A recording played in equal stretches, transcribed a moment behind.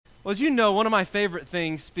Well, as you know, one of my favorite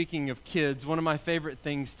things, speaking of kids, one of my favorite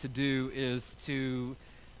things to do is to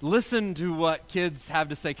listen to what kids have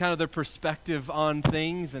to say, kind of their perspective on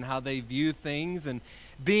things and how they view things. And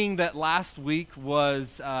being that last week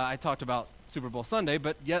was, I talked about Super Bowl Sunday,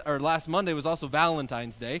 but last Monday was also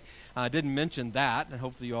Valentine's Day. I didn't mention that, and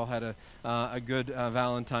hopefully you all had a good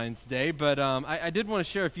Valentine's Day. But I did want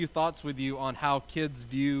to share a few thoughts with you on how kids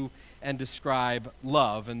view and describe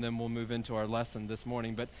love, and then we'll move into our lesson this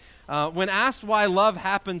morning. But when asked why love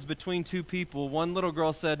happens between two people, one little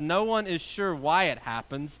girl said, "No one is sure why it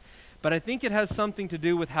happens, but I think it has something to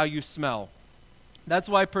do with how you smell. That's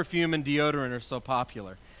why perfume and deodorant are so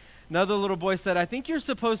popular." Another little boy said, "I think you're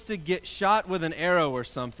supposed to get shot with an arrow or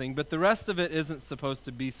something, but the rest of it isn't supposed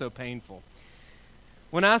to be so painful."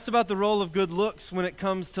 When asked about the role of good looks when it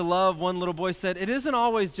comes to love, one little boy said, "It isn't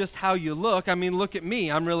always just how you look. I mean, look at me.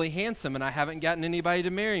 I'm really handsome, and I haven't gotten anybody to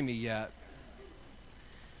marry me yet."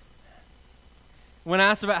 When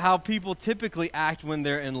asked about how people typically act when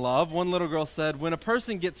they're in love, one little girl said, "When a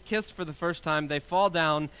person gets kissed for the first time, they fall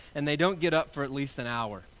down and they don't get up for at least an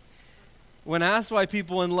hour." When asked why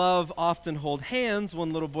people in love often hold hands,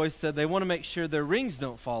 one little boy said they want to make sure their rings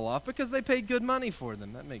don't fall off because they paid good money for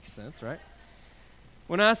them. That makes sense, right?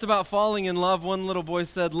 When asked about falling in love, one little boy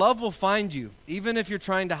said, "Love will find you, even if you're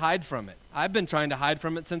trying to hide from it. I've been trying to hide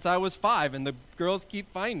from it since I was 5, and the girls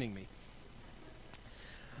keep finding me."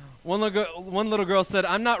 One little girl said,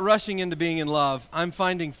 "I'm not rushing into being in love. I'm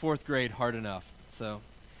finding 4th grade hard enough." So,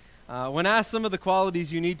 when asked some of the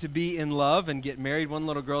qualities you need to be in love and get married, one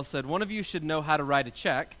little girl said, "One of you should know how to write a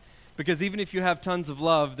check, because even if you have tons of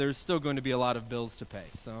love, there's still going to be a lot of bills to pay."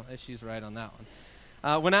 So, she's right on that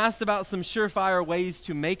one. When asked about some surefire ways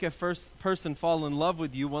to make a first person fall in love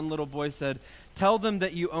with you, one little boy said, "Tell them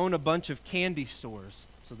that you own a bunch of candy stores."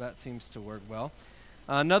 So that seems to work well.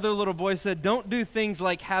 Another little boy said, "Don't do things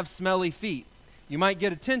like have smelly feet. You might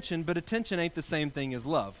get attention, but attention ain't the same thing as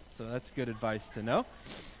love." So that's good advice to know.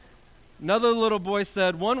 Another little boy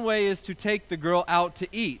said, "One way is to take the girl out to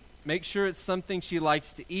eat. Make sure it's something she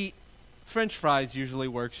likes to eat. French fries usually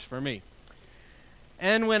works for me."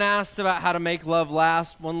 And when asked about how to make love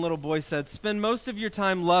last, one little boy said, "Spend most of your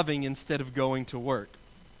time loving instead of going to work."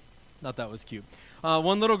 Thought that was cute.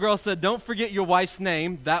 One little girl said, "Don't forget your wife's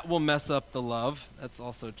name. That will mess up the love." That's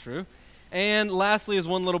also true. And lastly, as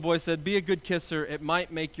one little boy said, "Be a good kisser. It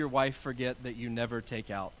might make your wife forget that you never take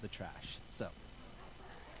out the trash." So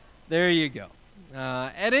there you go.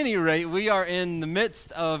 At any rate, we are in the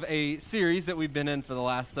midst of a series that we've been in for the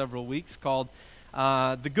last several weeks called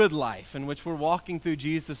The Good Life, in which we're walking through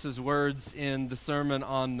Jesus' words in the Sermon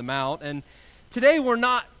on the Mount. And today we're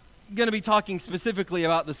not going to be talking specifically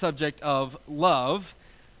about the subject of love,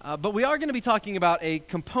 but we are going to be talking about a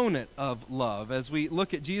component of love as we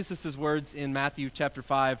look at Jesus' words in Matthew chapter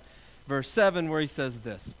 5, verse 7, where he says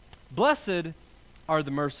this: "Blessed are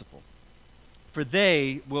the merciful, for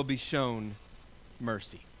they will be shown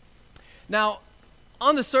mercy." Now,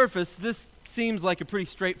 on the surface, this seems like a pretty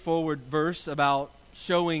straightforward verse about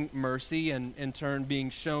showing mercy and in turn being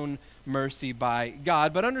shown mercy by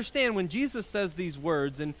God. But understand, when Jesus says these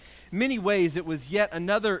words, in many ways it was yet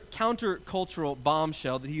another countercultural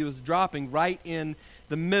bombshell that he was dropping right in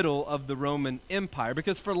the middle of the Roman Empire.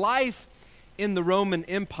 Because for life in the Roman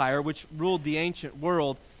Empire, which ruled the ancient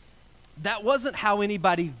world, that wasn't how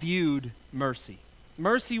anybody viewed mercy.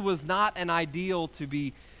 Mercy was not an ideal to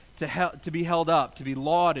be held up, to be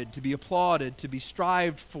lauded, to be applauded, to be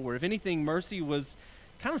strived for. If anything, mercy was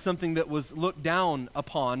kind of something that was looked down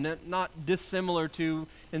upon, not dissimilar to,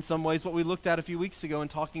 in some ways, what we looked at a few weeks ago in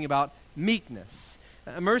talking about meekness.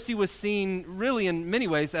 Mercy was seen, really in many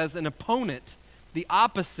ways, as an opponent, the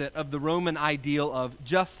opposite of the Roman ideal of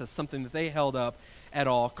justice, something that they held up at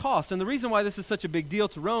all costs. And the reason why this is such a big deal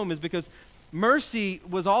to Rome is because mercy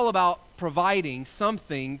was all about providing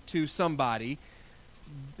something to somebody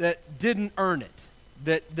that didn't earn it,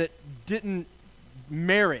 that didn't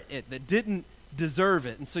merit it, that didn't deserve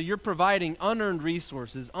it. And so you're providing unearned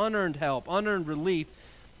resources, unearned help, unearned relief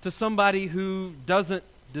to somebody who doesn't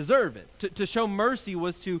deserve it. To show mercy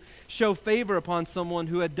was to show favor upon someone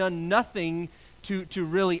who had done nothing to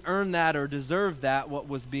really earn that or deserve that, what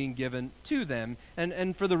was being given to them.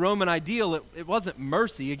 And for the Roman ideal, it wasn't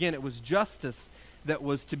mercy. Again, it was justice that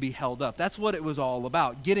was to be held up. That's what it was all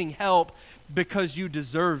about, getting help because you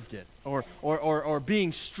deserved it, or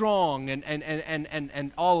being strong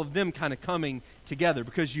and all of them kind of coming together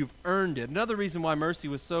because you've earned it. Another reason why mercy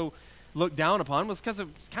was so looked down upon was because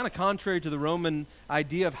it's kind of contrary to the Roman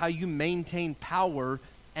idea of how you maintain power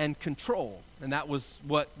and control. And that was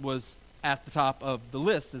what was at the top of the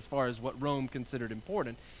list as far as what Rome considered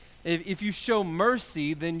important. If you show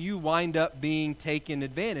mercy, then you wind up being taken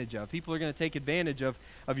advantage of. People are going to take advantage of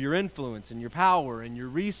your influence and your power and your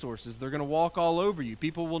resources. They're going to walk all over you.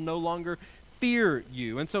 People will no longer fear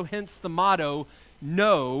you. And so hence the motto,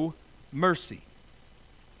 know mercy.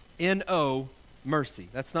 N-O, mercy.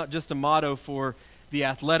 That's not just a motto for the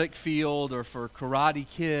athletic field or for Karate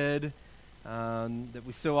Kid that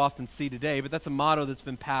we so often see today, but that's a motto that's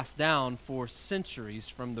been passed down for centuries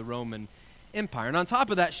from the Roman Empire. And on top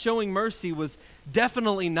of that, showing mercy was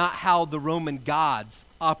definitely not how the Roman gods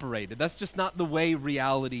operated. That's just not the way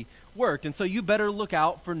reality worked. And so you better look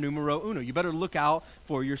out for numero uno. You better look out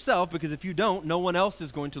for yourself, because if you don't, no one else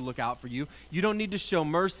is going to look out for you. You don't need to show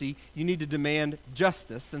mercy. You need to demand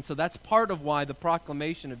justice. And so that's part of why the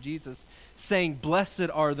proclamation of Jesus saying, "Blessed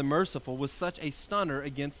are the merciful," was such a stunner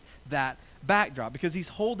against that backdrop, because he's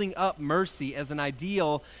holding up mercy as an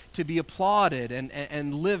ideal to be applauded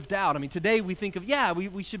and lived out. I mean, today we think of,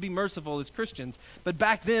 we should be merciful as Christians, but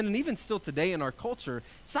back then, and even still today in our culture,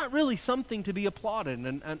 it's not really something to be applauded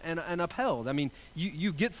and upheld. I mean,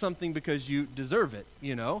 you get something because you deserve it,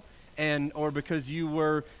 or because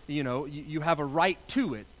you have a right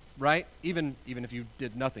to it, right? Even if you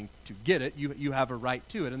did nothing to get it, you have a right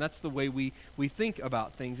to it. And that's the way we think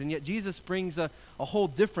about things. And yet Jesus brings a whole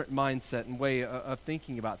different mindset and way of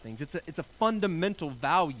thinking about things. It's a fundamental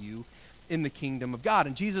value in the kingdom of God.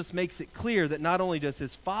 And Jesus makes it clear that not only does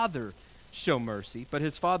his Father show mercy, but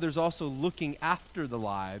his Father's also looking after the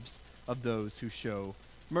lives of those who show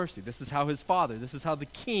mercy. This is how this is how the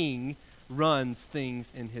King runs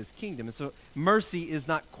things in his kingdom. And so mercy is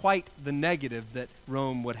not quite the negative that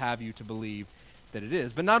Rome would have you to believe that it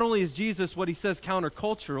is. But not only is Jesus, what he says,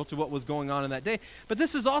 countercultural to what was going on in that day, but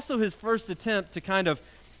this is also his first attempt to kind of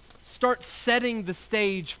start setting the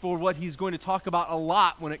stage for what he's going to talk about a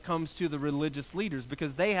lot when it comes to the religious leaders,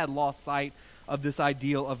 because they had lost sight of this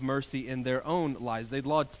ideal of mercy in their own lives. They'd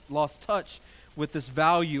lost touch with this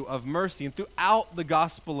value of mercy. And throughout the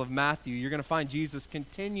Gospel of Matthew, you're going to find Jesus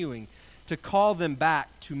continuing to call them back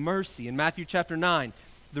to mercy. In Matthew chapter 9,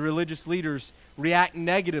 the religious leaders react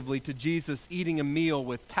negatively to Jesus eating a meal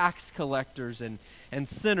with tax collectors and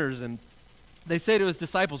sinners, and they say to his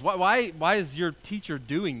disciples, why is your teacher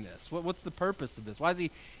doing this? What's the purpose of this? Why is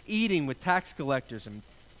he eating with tax collectors and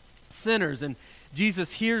sinners? And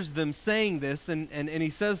Jesus hears them saying this, and he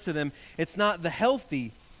says to them, it's not the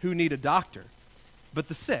healthy who need a doctor, but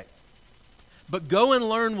the sick. But go and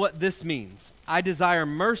learn what this means. I desire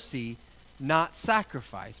mercy, not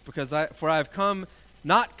sacrifice, for I have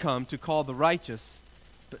not come to call the righteous,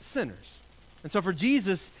 but sinners. And so for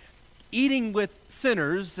Jesus, eating with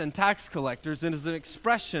sinners and tax collectors is an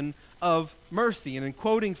expression of mercy. And in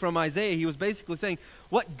quoting from Isaiah, he was basically saying,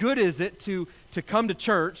 what good is it to come to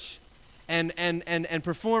church and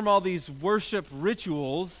perform all these worship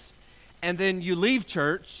rituals, and then you leave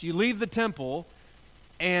church, you leave the temple,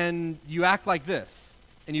 and you act like this,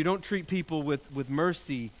 and you don't treat people with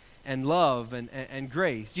mercy and love and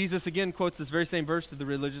grace. Jesus again quotes this very same verse to the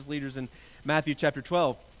religious leaders in Matthew chapter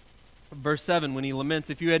 12, verse 7, when he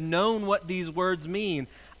laments, if you had known what these words mean,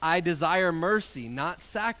 I desire mercy, not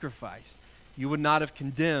sacrifice, you would not have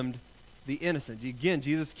condemned the innocent. Again,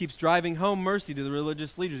 Jesus keeps driving home mercy to the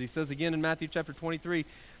religious leaders. He says again in Matthew chapter 23,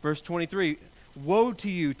 verse 23, woe to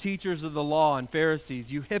you, teachers of the law and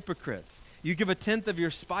Pharisees, you hypocrites! You give a tenth of your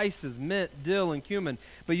spices, mint, dill, and cumin,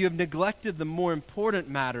 but you have neglected the more important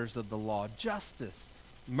matters of the law, justice,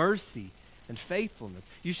 mercy, and faithfulness.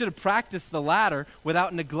 You should have practiced the latter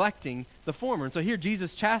without neglecting the former. And so here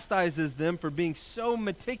Jesus chastises them for being so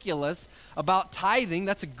meticulous about tithing.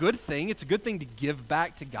 That's a good thing. It's a good thing to give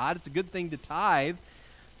back to God. It's a good thing to tithe.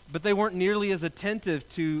 But they weren't nearly as attentive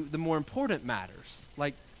to the more important matters,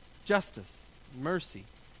 like justice, mercy,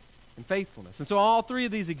 and faithfulness. And so all three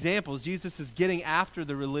of these examples, Jesus is getting after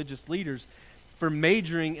the religious leaders for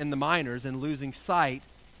majoring in the minors and losing sight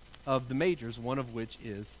of the majors, one of which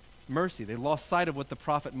is mercy. They lost sight of what the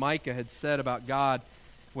prophet Micah had said about God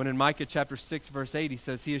when in Micah chapter 6, verse 8, he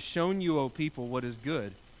says, he has shown you, O people, what is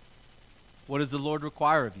good. What does the Lord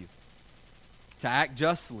require of you? To act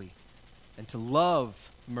justly and to love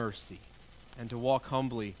mercy and to walk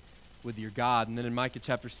humbly with your God. And then in Micah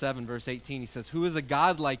chapter 7, verse 18, he says, who is a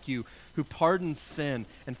God like you who pardons sin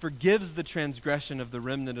and forgives the transgression of the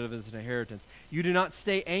remnant of his inheritance? You do not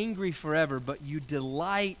stay angry forever, but you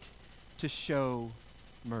delight to show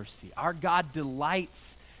mercy. Our God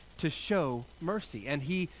delights to show mercy, and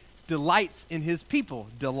he delights in his people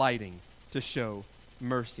delighting to show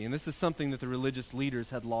mercy. And this is something that the religious leaders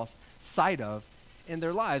had lost sight of in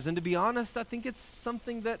their lives. And to be honest, I think it's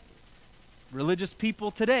something that religious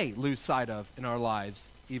people today lose sight of in our lives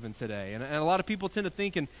even today. And a lot of people tend to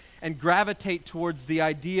think and gravitate towards the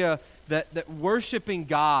idea that worshiping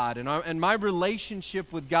God and my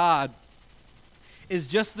relationship with God is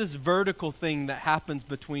just this vertical thing that happens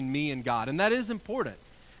between me and God. And that is important.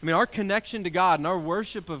 I mean, our connection to God and our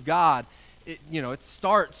worship of God, it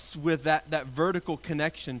starts with that vertical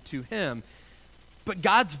connection to Him. But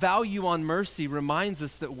God's value on mercy reminds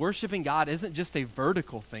us that worshiping God isn't just a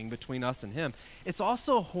vertical thing between us and Him. It's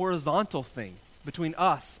also a horizontal thing between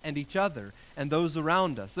us and each other and those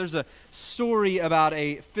around us. There's a story about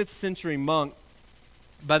a 5th century monk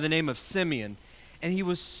by the name of Simeon. And he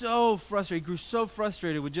was so frustrated, he grew so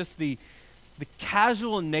frustrated with just the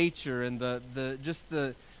casual nature and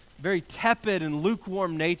the very tepid and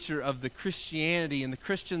lukewarm nature of the Christianity and the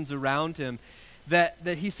Christians around him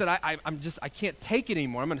that he said, I can't take it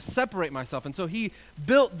anymore. I'm going to separate myself. And so he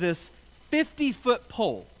built this 50-foot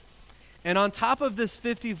pole. And on top of this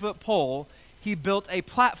 50-foot pole, he built a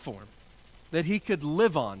platform that he could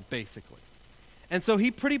live on, basically. And so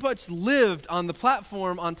he pretty much lived on the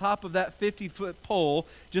platform on top of that 50-foot pole,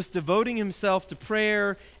 just devoting himself to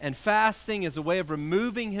prayer and fasting as a way of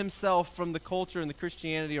removing himself from the culture and the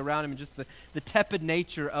Christianity around him and just the tepid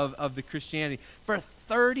nature of the Christianity. For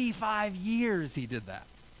 35 years he did that.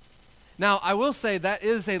 Now, I will say that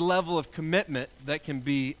is a level of commitment that can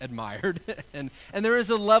be admired. and there is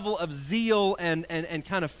a level of zeal and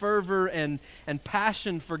kind of fervor and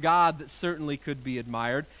passion for God that certainly could be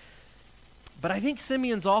admired. But I think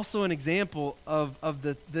Simeon's also an example of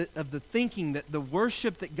the thinking that the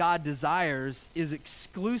worship that God desires is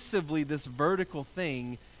exclusively this vertical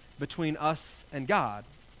thing between us and God.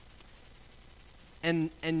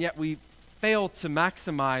 And yet we fail to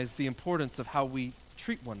maximize the importance of how we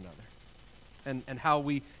treat one another and how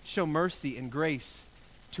we show mercy and grace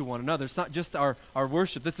to one another. It's not just our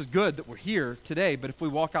worship. This is good that we're here today, but if we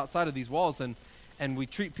walk outside of these walls and we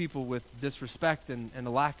treat people with disrespect and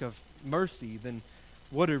a lack of mercy, then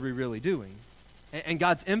what are we really doing? And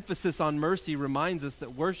God's emphasis on mercy reminds us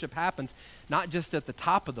that worship happens not just at the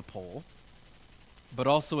top of the pole, but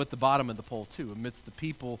also at the bottom of the pole too, amidst the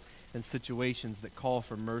people and situations that call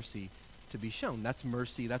for mercy to be shown. That's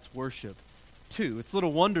mercy, that's worship too. It's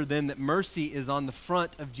little wonder then that mercy is on the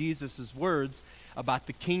front of Jesus' words about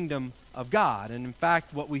the kingdom of God. And in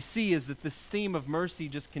fact, what we see is that this theme of mercy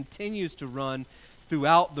just continues to run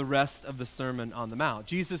throughout the rest of the Sermon on the Mount.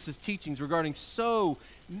 Jesus' teachings regarding so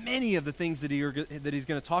many of the things that he's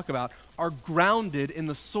going to talk about are grounded in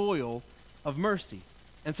the soil of mercy.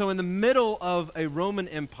 And so in the middle of a Roman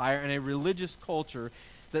Empire and a religious culture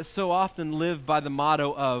that so often lived by the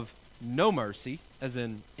motto of no mercy, as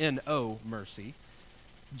in N-O mercy,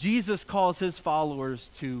 Jesus calls his followers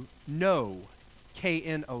to know,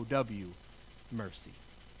 K-N-O-W, mercy,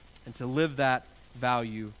 and to live that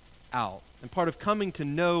value out. And part of coming to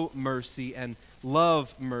know mercy and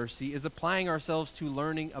love mercy is applying ourselves to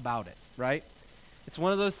learning about it, right? It's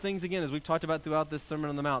one of those things, again, as we've talked about throughout this Sermon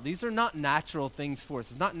on the Mount, these are not natural things for us.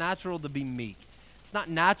 It's not natural to be meek. It's not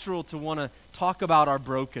natural to want to talk about our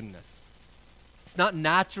brokenness. It's not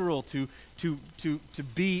natural to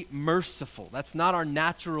be merciful. That's not our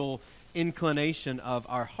natural inclination of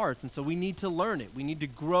our hearts. And so we need to learn it. We need to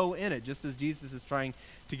grow in it, just as Jesus is trying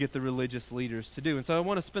to get the religious leaders to do. And so I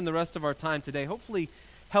want to spend the rest of our time today hopefully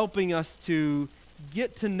helping us to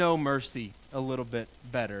get to know mercy a little bit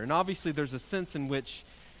better. And obviously there's a sense in which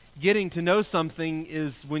getting to know something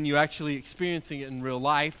is when you actually experiencing it in real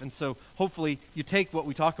life. And so hopefully you take what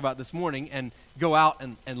we talk about this morning and go out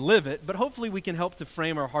and live it. But hopefully we can help to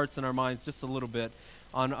frame our hearts and our minds just a little bit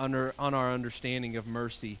on our understanding of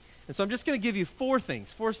mercy. And so I'm just going to give you four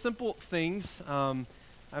simple things.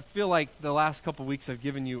 I feel like the last couple weeks I've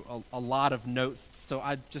given you a lot of notes, so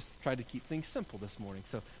I just tried to keep things simple this morning.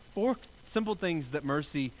 So 4 simple things that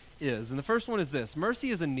mercy is. And the first one is this: mercy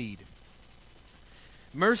is a need.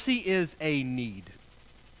 Mercy is a need.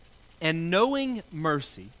 And knowing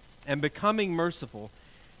mercy and becoming merciful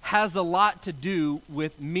has a lot to do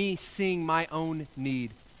with me seeing my own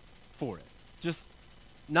need for it. Just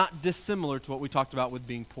not dissimilar to what we talked about with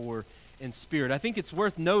being poor in spirit. I think it's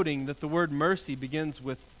worth noting that the word mercy begins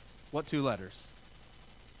with what 2 letters?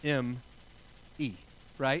 M-E,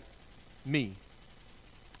 right? Me.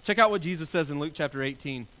 Check out what Jesus says in Luke chapter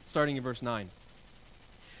 18, starting in verse 9.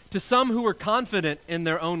 To some who were confident in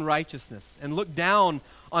their own righteousness and looked down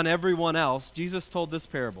on everyone else, Jesus told this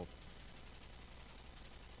parable.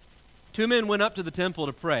 2 men went up to the temple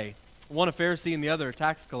to pray, one a Pharisee and the other a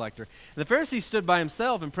tax collector. And the Pharisee stood by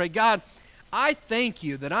himself and prayed, God, I thank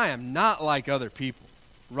you that I am not like other people,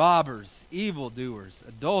 robbers, evildoers,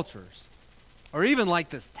 adulterers, or even like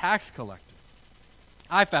this tax collector.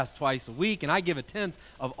 I fast twice a week, and I give a tenth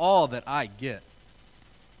of all that I get."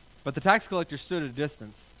 But the tax collector stood at a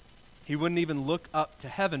distance. He wouldn't even look up to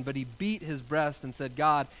heaven, but he beat his breast and said,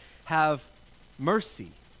 "God, have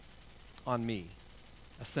mercy on me,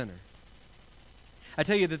 a sinner." I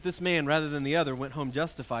tell you that this man, rather than the other, went home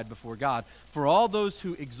justified before God. For all those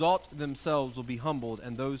who exalt themselves will be humbled,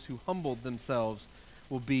 and those who humbled themselves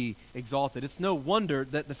will be exalted. It's no wonder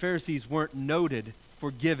that the Pharisees weren't noted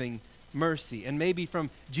for giving mercy. And maybe from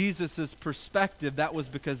Jesus' perspective, that was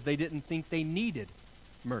because they didn't think they needed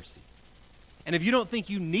mercy. And if you don't think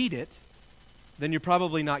you need it, then you're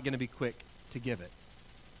probably not going to be quick to give it.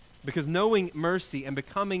 Because knowing mercy and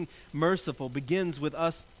becoming merciful begins with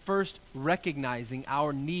us first recognizing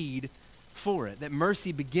our need for it. That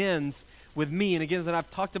mercy begins with me. And again, as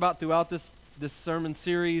I've talked about throughout this sermon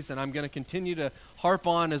series, and I'm going to continue to harp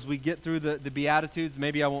on as we get through the Beatitudes.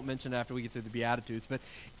 Maybe I won't mention it after we get through the Beatitudes, but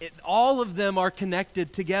all of them are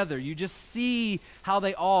connected together. You just see how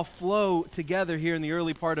they all flow together here in the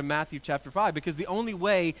early part of Matthew chapter 5, because the only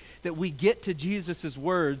way that we get to Jesus'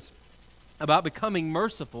 words about becoming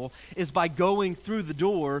merciful is by going through the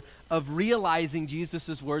door of realizing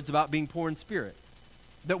Jesus' words about being poor in spirit.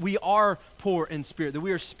 That we are poor in spirit, that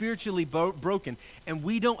we are spiritually broken, and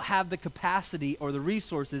we don't have the capacity or the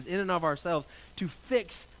resources in and of ourselves to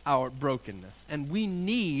fix our brokenness. And we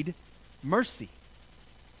need mercy.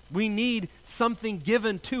 We need something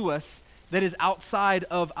given to us that is outside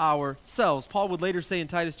of ourselves. Paul would later say in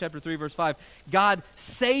Titus chapter 3, verse 5, God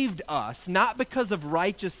saved us not because of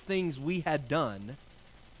righteous things we had done,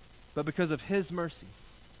 but because of his mercy.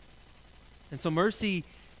 And so mercy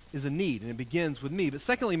is a need, and it begins with me. But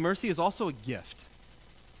secondly, mercy is also a gift.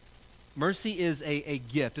 Mercy is a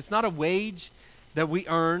gift. It's not a wage that we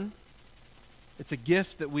earn. It's a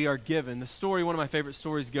gift that we are given. The story, one of my favorite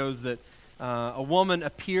stories, goes that a woman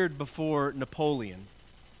appeared before Napoleon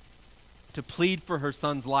to plead for her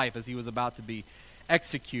son's life as he was about to be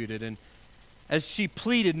executed. And as she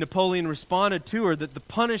pleaded, Napoleon responded to her that the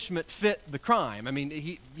punishment fit the crime. I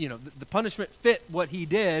mean, the punishment fit what he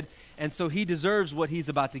did, and so he deserves what he's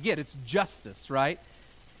about to get. It's justice, right?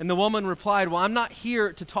 And the woman replied, "Well, I'm not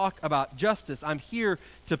here to talk about justice. I'm here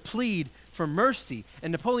to plead for mercy."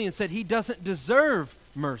 And Napoleon said he doesn't deserve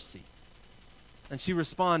mercy. And she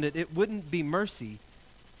responded, "It wouldn't be mercy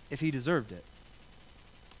if he deserved it."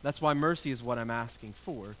 That's why mercy is what I'm asking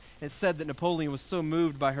for. It said that Napoleon was so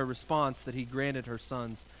moved by her response that he granted her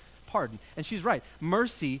son's pardon. And she's right.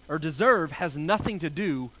 Mercy, or deserve, has nothing to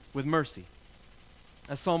do with mercy.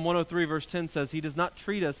 As Psalm 103 verse 10 says, he does not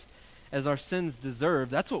treat us as our sins deserve.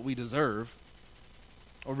 That's what we deserve.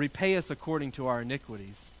 Or repay us according to our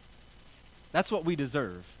iniquities. That's what we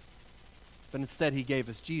deserve. But instead he gave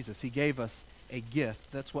us Jesus. He gave us a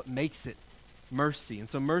gift. That's what makes it mercy. And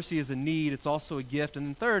so mercy is a need. It's also a gift. And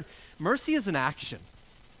then third, mercy is an action.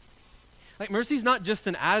 Like, mercy is not just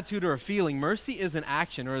an attitude or a feeling. Mercy is an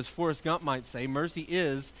action, or as Forrest Gump might say, mercy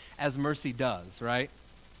is as mercy does, right?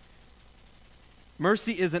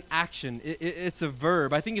 Mercy is an action. It's a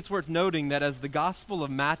verb. I think it's worth noting that as the Gospel of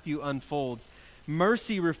Matthew unfolds,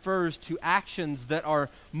 mercy refers to actions that are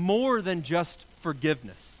more than just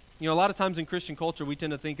forgiveness. You know, a lot of times in Christian culture, we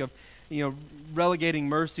tend to think of, relegating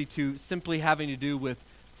mercy to simply having to do with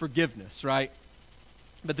forgiveness, right?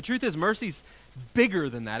 But the truth is, mercy's bigger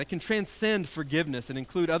than that. It can transcend forgiveness and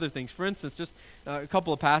include other things. For instance, just a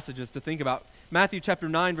couple of passages to think about. Matthew chapter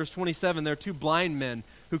 9, verse 27, there are two blind men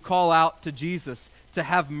who call out to Jesus to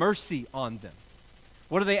have mercy on them.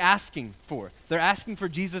 What are they asking for? They're asking for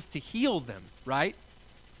Jesus to heal them, right?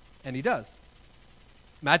 And he does.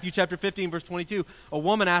 Matthew chapter 15, verse 22, a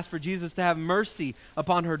woman asked for Jesus to have mercy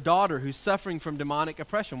upon her daughter who's suffering from demonic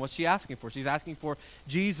oppression. What's she asking for? She's asking for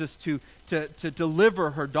Jesus to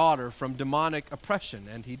deliver her daughter from demonic oppression,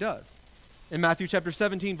 and he does. In Matthew chapter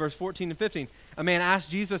 17, verse 14 and 15, a man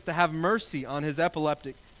asked Jesus to have mercy on his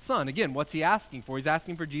epileptic son. Again, what's he asking for? He's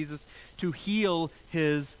asking for Jesus to heal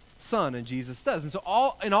his son, and Jesus does. And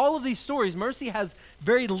so in all of these stories, mercy has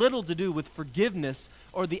very little to do with forgiveness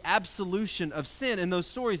or the absolution of sin. In those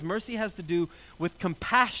stories, mercy has to do with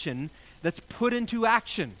compassion that's put into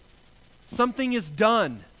action. Something is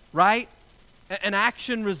done, right? An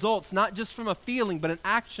action results, not just from a feeling, but an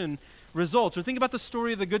action results. Or think about the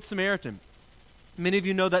story of the Good Samaritan. Many of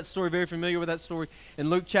you know that story, very familiar with that story. In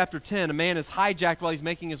Luke chapter 10, a man is hijacked while he's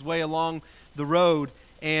making his way along the road,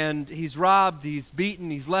 and he's robbed, he's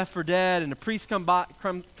beaten, he's left for dead, and a priest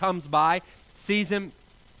comes by, sees him.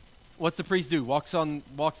 What's the priest do? Walks on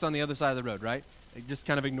the other side of the road, right? He just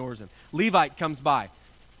kind of ignores him. Levite comes by,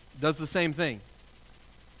 does the same thing.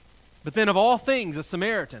 But then of all things, a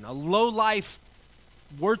Samaritan, a low-life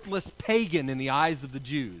worthless pagan in the eyes of the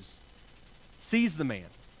Jews, sees the man,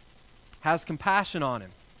 has compassion on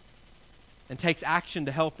him, and takes action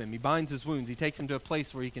to help him. He binds his wounds. He takes him to a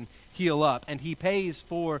place where he can heal up, and he pays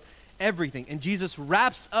for everything. And Jesus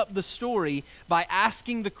wraps up the story by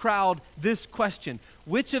asking the crowd this question: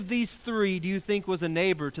 which of these three do you think was a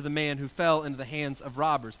neighbor to the man who fell into the hands of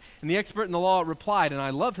robbers? And the expert in the law replied, and I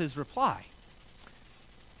love his reply,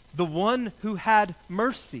 the one who had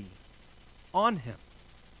mercy on him.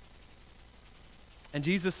 And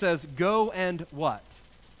Jesus says, go and what?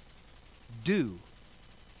 Do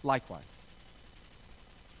likewise.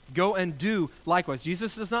 Go and do likewise.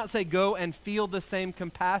 Jesus does not say go and feel the same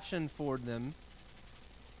compassion for them.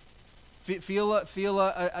 Feel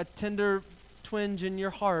a tender twinge in your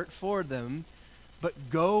heart for them, but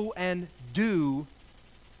go and do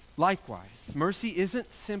likewise. Mercy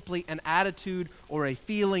isn't simply an attitude or a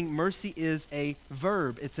feeling. Mercy is a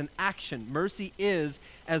verb. It's an action. Mercy is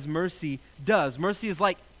as mercy does. Mercy is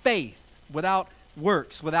like faith without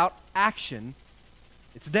works, without action.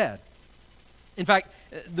 It's dead. In fact,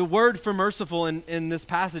 the word for merciful in this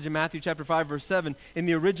passage in Matthew chapter 5, verse 7, in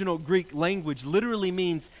the original Greek language, literally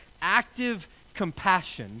means active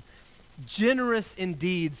compassion, generous in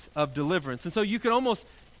deeds of deliverance. And so you can almost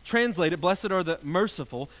translate it, blessed are the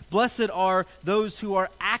merciful. Blessed are those who are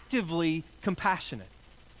actively compassionate.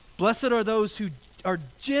 Blessed are those who are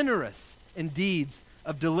generous in deeds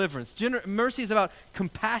of deliverance. Mercy is about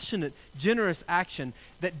compassionate, generous action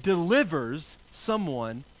that delivers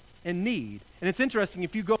someone in need. And it's interesting,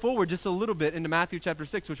 if you go forward just a little bit into Matthew chapter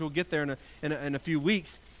 6, which we'll get there in a few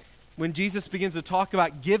weeks, when Jesus begins to talk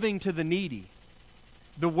about giving to the needy,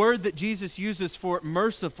 the word that Jesus uses for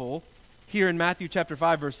merciful here in Matthew chapter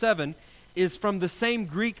 5, verse 7, is from the same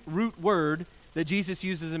Greek root word that Jesus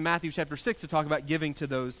uses in Matthew chapter 6 to talk about giving to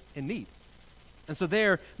those in need. And so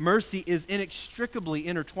there, mercy is inextricably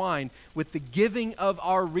intertwined with the giving of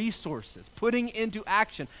our resources, putting into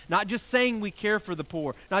action, not just saying we care for the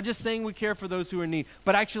poor, not just saying we care for those who are in need,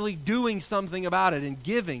 but actually doing something about it and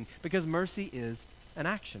giving, because mercy is an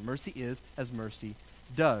action. Mercy is as mercy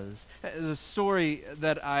does. There's a story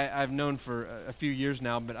that I've known for a few years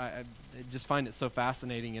now, but I just find it so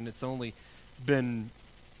fascinating, and it's only been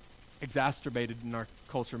exacerbated in our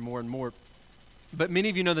culture more and more. But many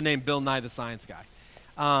of you know the name Bill Nye the Science Guy.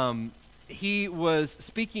 He was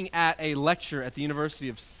speaking at a lecture at the University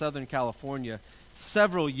of Southern California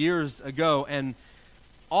several years ago, and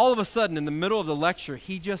all of a sudden, in the middle of the lecture,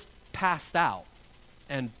 he just passed out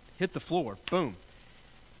and hit the floor. Boom.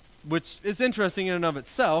 Which is interesting in and of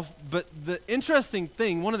itself, but the interesting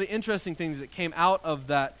thing, one of the interesting things that came out of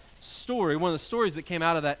that story, one of the stories that came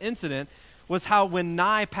out of that incident, was how when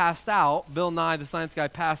Nye passed out, Bill Nye the Science Guy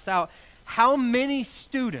passed out, how many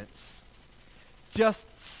students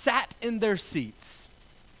just sat in their seats,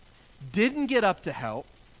 didn't get up to help,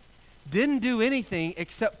 didn't do anything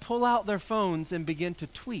except pull out their phones and begin to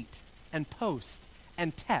tweet and post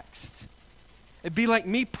and text. It'd be like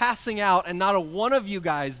me passing out and not a one of you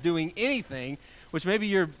guys doing anything, which maybe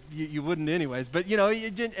you wouldn't anyways, but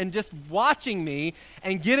and just watching me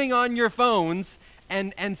and getting on your phones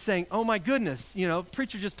and saying, oh my goodness,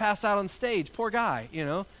 preacher just passed out on stage, poor guy,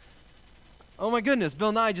 Oh my goodness,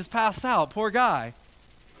 Bill Nye just passed out, poor guy.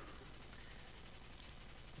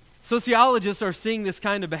 Sociologists are seeing this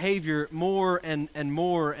kind of behavior more and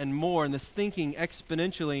more and more, and this thinking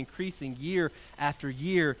exponentially increasing year after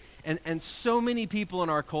year. And so many people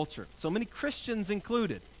in our culture, so many Christians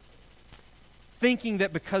included, thinking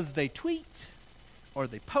that because they tweet, or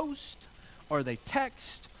they post, or they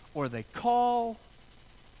text, or they call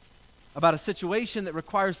about a situation that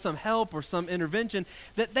requires some help or some intervention,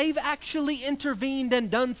 that they've actually intervened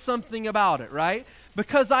and done something about it, right?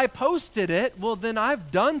 Because I posted it, well, then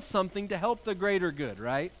I've done something to help the greater good,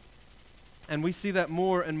 right? And we see that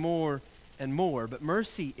more and more and more. But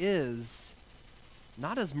mercy is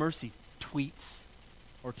not as mercy tweets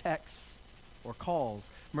or texts or calls.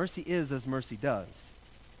 Mercy is as mercy does.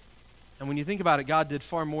 And when you think about it, God did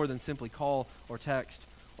far more than simply call or text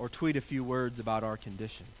or tweet a few words about our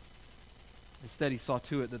condition. Instead, he saw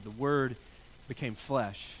to it that the Word became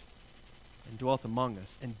flesh and dwelt among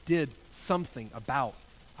us and did something about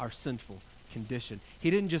our sinful condition.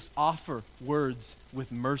 He didn't just offer words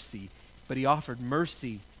with mercy, but he offered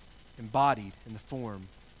mercy embodied in the form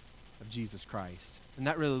of Jesus Christ. And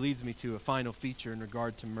that really leads me to a final feature in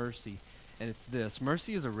regard to mercy, and it's this.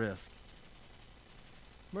 Mercy is a risk.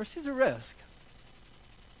 Mercy is a risk.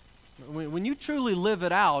 When you truly live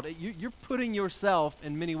it out, you're putting yourself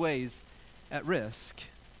in many ways at risk.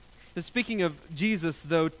 And speaking of Jesus,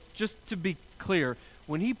 though, just to be clear,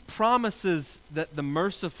 when he promises that the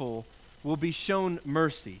merciful will be shown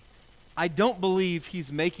mercy. I don't believe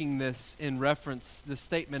he's making this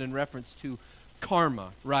statement in reference to karma,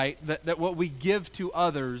 right? That what we give to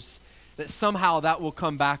others, that somehow that will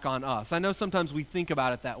come back on us. I know sometimes we think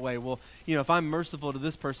about it that way. Well, if I'm merciful to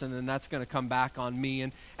this person, then that's going to come back on me.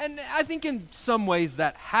 And I think in some ways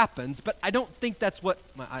that happens, but I don't think that's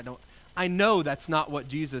I know that's not what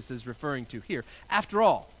Jesus is referring to here. After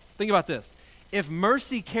all, think about this. If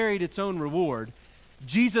mercy carried its own reward,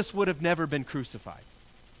 Jesus would have never been crucified.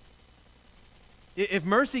 If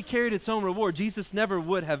mercy carried its own reward, Jesus never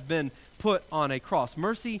would have been put on a cross.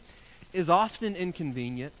 Mercy is often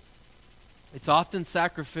inconvenient. It's often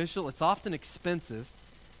sacrificial. It's often expensive.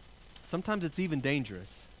 Sometimes it's even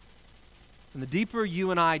dangerous. And the deeper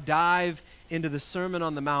you and I dive into the Sermon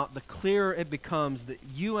on the Mount, the clearer it becomes that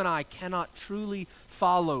you and I cannot truly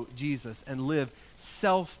follow Jesus and live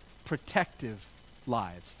self-protective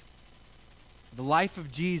lives. The life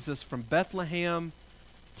of Jesus from Bethlehem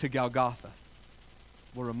to Golgotha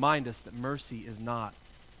will remind us that mercy is not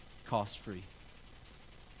cost-free.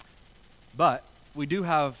 But we do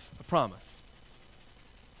have a promise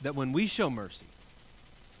that when we show mercy,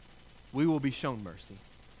 we will be shown mercy.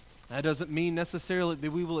 That doesn't mean necessarily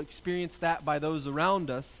that we will experience that by those around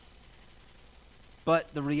us,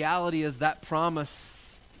 but the reality is that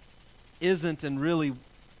promise isn't and really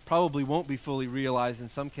probably won't be fully realized in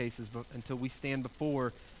some cases until we stand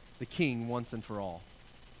before the King once and for all.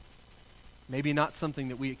 Maybe not something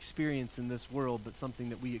that we experience in this world, but something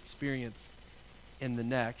that we experience in the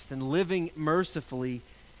next. And living mercifully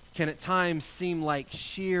can at times seem like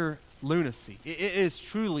sheer lunacy. It is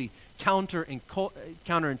truly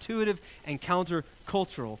counterintuitive and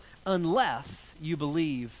countercultural unless you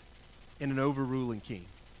believe in an overruling king.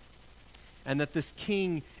 And that this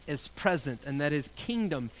king is present and that his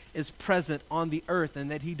kingdom is present on the earth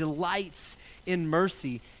and that he delights in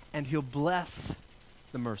mercy and he'll bless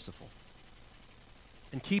the merciful.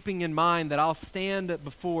 And keeping in mind that I'll stand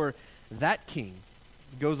before that king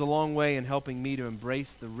goes a long way in helping me to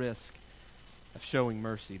embrace the risk of showing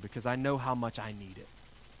mercy because I know how much I need it.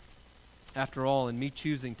 After all, in me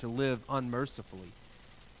choosing to live unmercifully,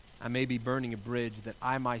 I may be burning a bridge that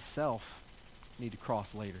I myself need to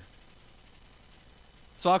cross later.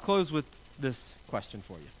 So I'll close with this question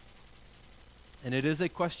for you. And it is a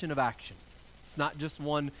question of action. It's not just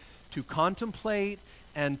one to contemplate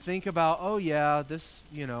and think about, oh yeah, this,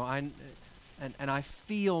 and I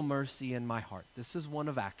feel mercy in my heart. This is one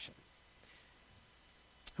of action.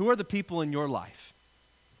 Who are the people in your life?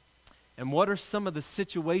 And what are some of the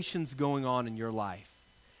situations going on in your life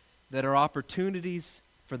that are opportunities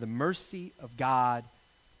for the mercy of God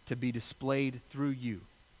to be displayed through you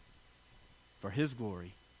for his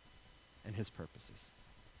glory and his purposes?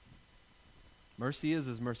 Mercy is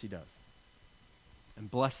as mercy does.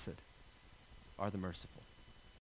 And blessed are the merciful.